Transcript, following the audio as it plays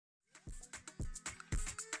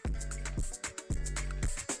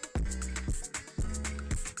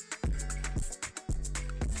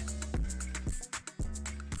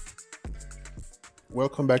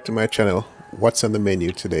Welcome back to my channel. What's on the menu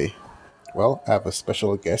today? Well, I have a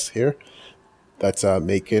special guest here that's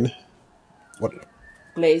making what,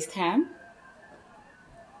 Glazed ham.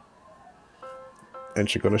 and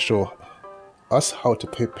she's gonna show us how to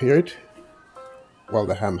prepare it. While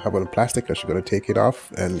the ham have on plastic, and she's gonna take it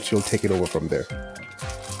off, and she'll take it over from there.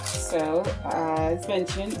 So, as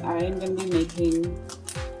mentioned, I am going to be making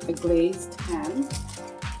a glazed ham.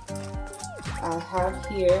 I have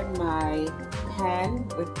here my pan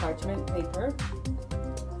with parchment paper,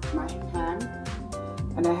 my ham,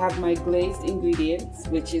 and I have my glazed ingredients,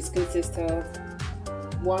 which consist of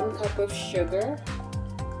 1 cup of sugar,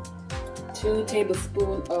 2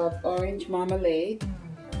 tablespoons of orange marmalade.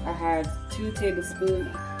 I have 2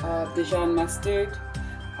 tablespoons of Dijon mustard.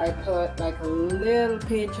 I put like a little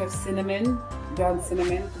pinch of cinnamon, ground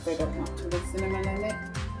cinnamon, because I don't want too much cinnamon in it,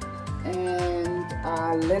 and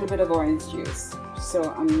a little bit of orange juice.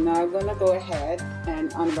 So I'm now gonna go ahead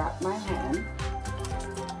and unwrap my ham,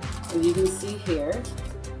 as you can see here,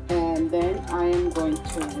 and then I am going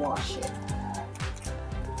to wash it.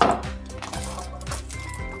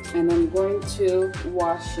 And I'm going to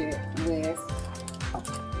wash it with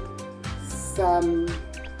some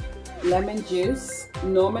lemon juice.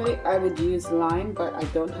 Normally I would use lime, but I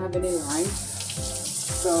don't have any lime,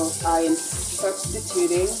 so I am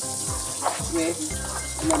substituting with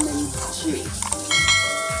lemon juice.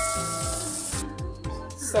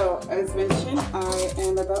 So as mentioned, I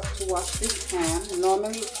am about to wash this ham.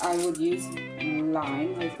 Normally I would use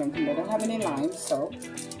lime, as mentioned, I don't have any lime, so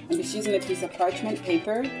I'm just using a piece of parchment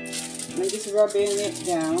paper. I'm just rubbing it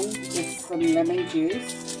down with some lemon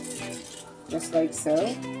juice, just like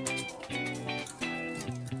so.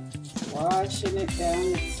 Washing it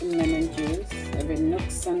down with some lemon juice, every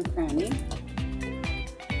nooks and cranny.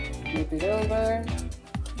 Flip it over.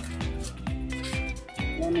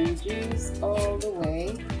 Lemon juice all the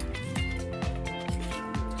way.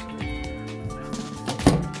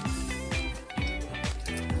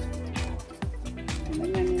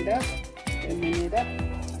 Lemon it up, lemon it up.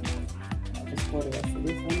 I'll just pour the rest of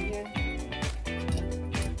this one here.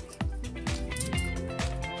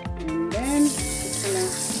 And then just gonna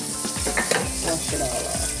wash it all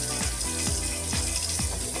off.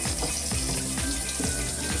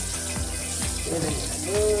 Give it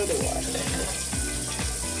a good wash.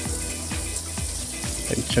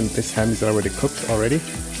 And this ham is already cooked already.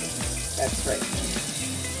 That's right.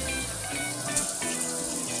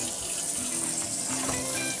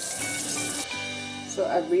 So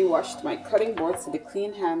I've re-washed my cutting board so the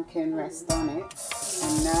clean ham can rest on it.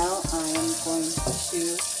 And now I am going to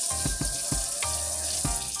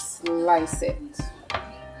slice it.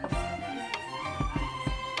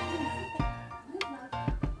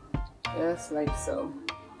 Just like so.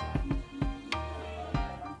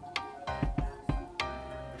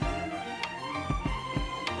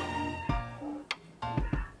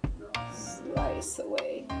 Slice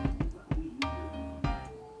away.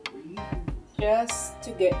 Just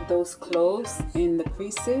to get those cloves in the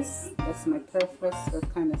creases. That's my purpose for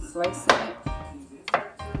kind of slicing it.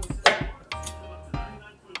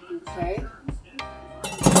 Okay.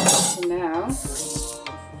 So now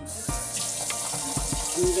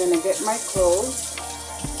I'm gonna get my cloves.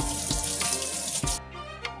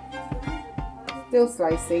 Still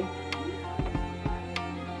slicing.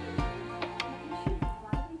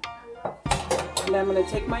 And I'm gonna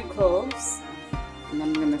take my cloves and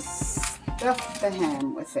I'm gonna stuff the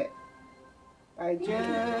ham with it by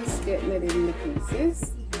just getting it in the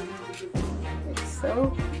pieces, like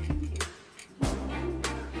so.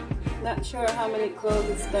 Not sure how many cloves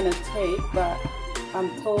it's gonna take, but I'm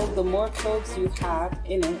told the more cloves you have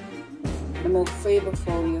in it, the more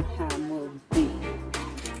flavorful your ham will be.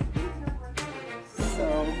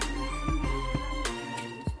 So,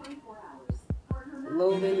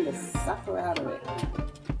 loading the sucker out of it.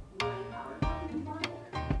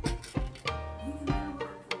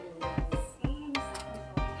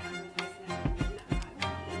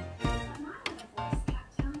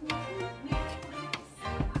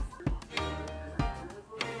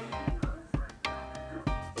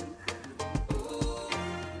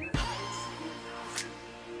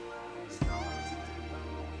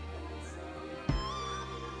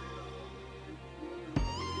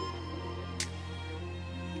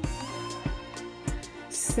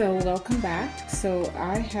 So welcome back. So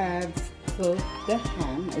I have cooked the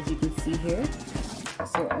ham, as you can see here.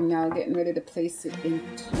 So I'm now getting ready to place it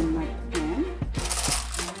into my pan.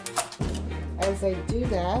 As I do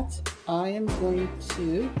that, I am going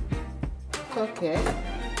to cook it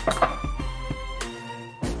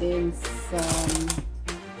in some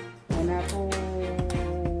pineapple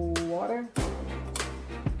water.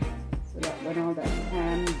 when all that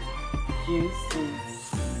ham juice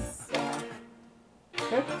is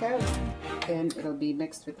cooked out, then it'll be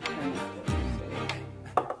mixed with the pineapple.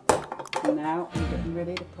 So now I'm getting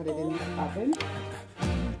ready to put it in the oven.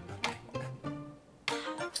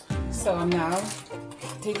 So I'm now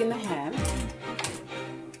taking the ham,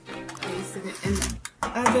 placing it in the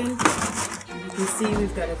oven. You can see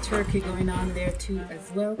we've got a turkey going on there too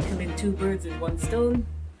as well, killing two birds with one stone.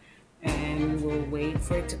 And we'll wait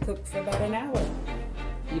for it to cook for about an hour.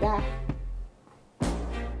 Be back.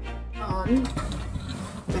 On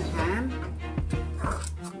the ham,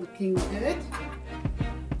 looking good.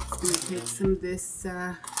 I'm gonna take some of this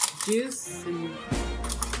juice and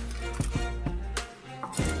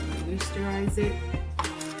moisturize it.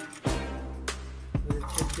 The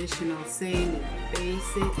traditional saying is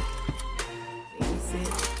base it.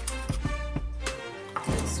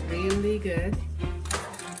 It's really good.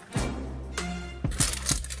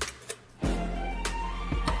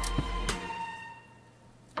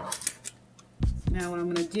 Now what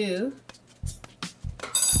I'm going to do,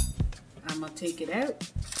 I'm going to take it out,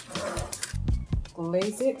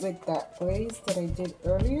 glaze it with that glaze that I did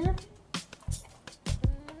earlier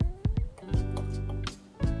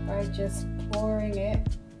by just pouring it.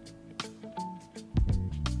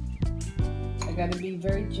 I got to be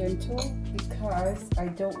very gentle because I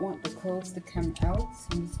don't want the cloves to come out, so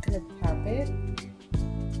I'm just going to tap it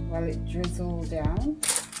while it drizzles down.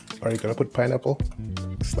 Are you going to put pineapple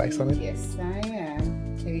slice on it? Yes, I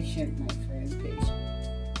am. Patient, my friend, patient.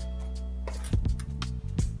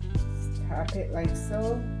 Tap it like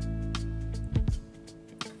so.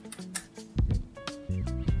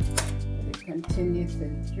 Let it continue to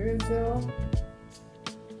drizzle.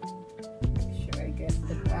 Make sure I get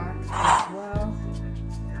the back as well.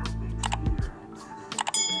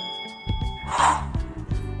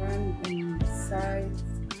 Front and sides.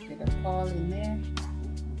 Get a ball in there.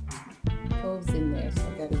 Cloves in there, so I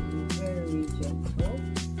gotta be very gentle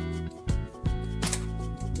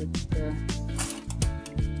with the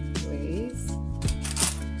glaze.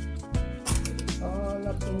 Get it all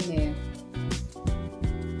up in there.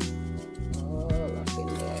 All up in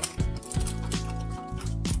there.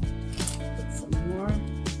 Put some more.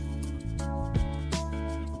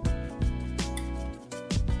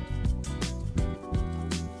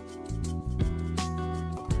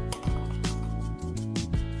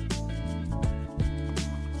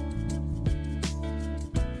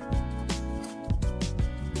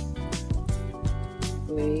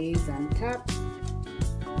 Glaze on top.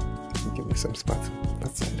 Give me some spots.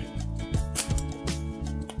 That's it.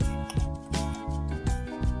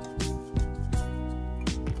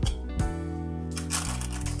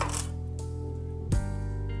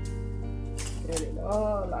 Get it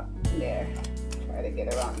all up there. Try to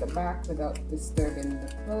get around the back without disturbing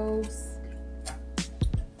the cloves.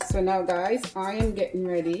 So now guys, I am getting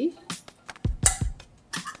ready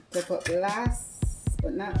to put last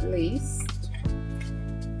but not least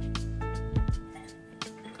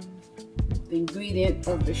the ingredient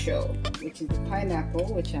of the show, which is the pineapple,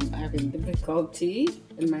 which I'm having difficulty,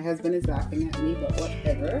 and my husband is laughing at me, but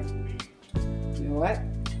whatever. You know what?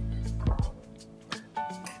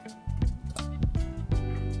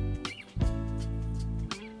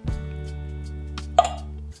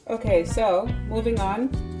 Okay, so moving on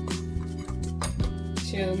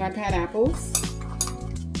to my pineapples.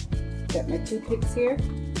 Got my toothpicks here.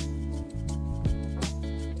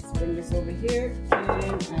 Let's bring this over here,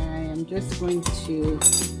 and I am just going to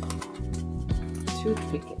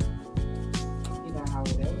toothpick it. You know how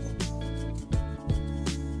it is.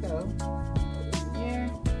 So, put it in here.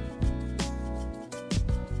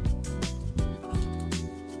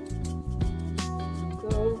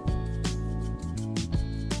 Go.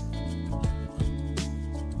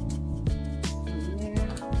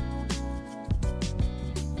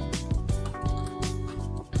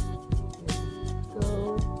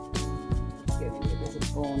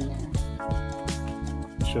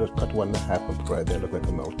 Should have cut 1 1/2 and put right there, look like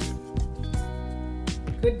a mouth.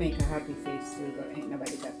 Could make a happy face too, but ain't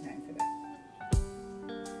nobody got time for that.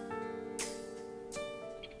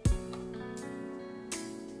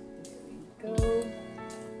 There we go.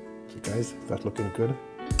 So guys, is that looking good?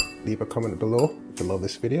 Leave a comment below if you love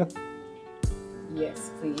this video.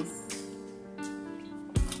 Yes, please.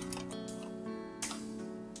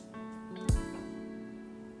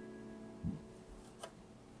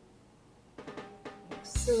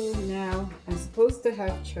 So now I'm supposed to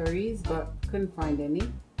have cherries, but couldn't find any.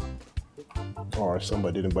 Or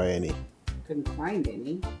somebody didn't buy any. Couldn't find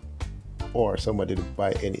any. Or somebody didn't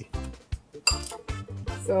buy any.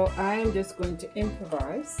 So I'm just going to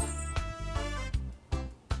improvise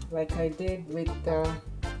like I did with the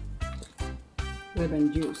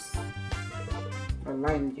lemon juice or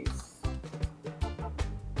lime juice.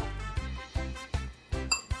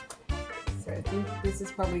 So I think this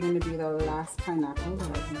is probably going to be the last pineapple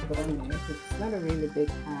that I can put on there. It's not a really big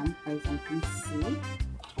ham, as you can see.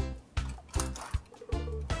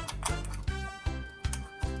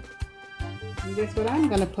 And guess what I'm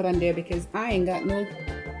going to put on there, because I ain't got no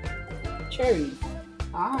cherries.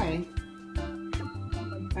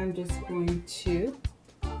 I'm just going to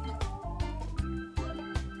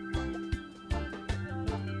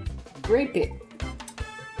grape it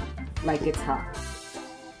like it's hot.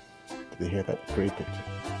 Did you hear that? Grape it.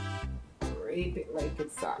 Grape it like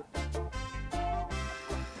it's hot.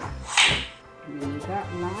 When you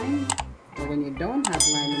got lime, or when you don't have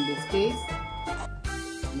lime in this case,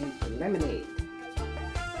 make lemonade.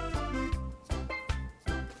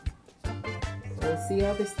 So we'll see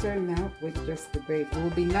how this turned out with just the grape. It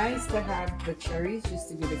would be nice to have the cherries just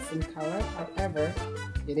to give it some color. However,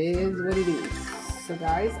 it is what it is. So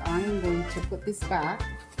guys, I'm going to put this back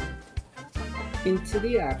into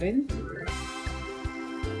the oven.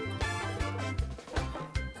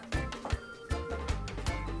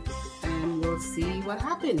 And we'll see what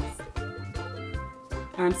happens.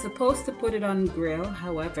 I'm supposed to put it on grill,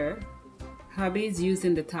 however, hubby's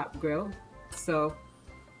using the top grill, so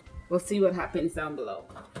we'll see what happens down below.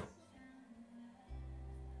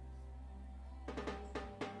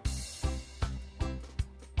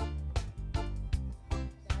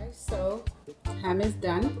 Okay, so ham is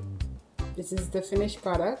done. This is the finished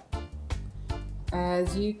product.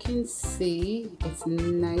 As you can see, it's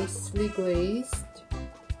nicely glazed.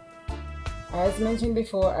 As mentioned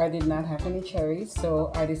before, I did not have any cherries,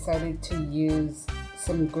 so I decided to use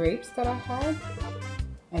some grapes that I had.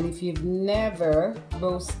 And if you've never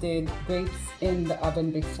roasted grapes in the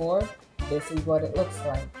oven before, this is what it looks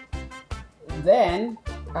like. Then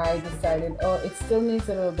I decided, oh, it still needs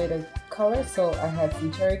a little bit of color, so I had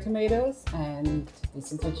some cherry tomatoes, and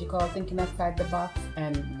this is what you call thinking outside the box,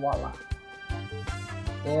 and voila.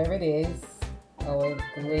 There it is, our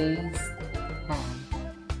glazed ham,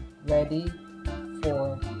 ready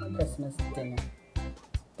for Christmas dinner.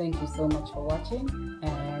 Thank you so much for watching,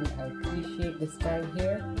 and I appreciate this guy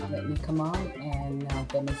here. Let me come on and now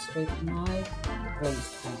demonstrate my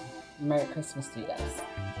glazed ham. Merry Christmas to you guys.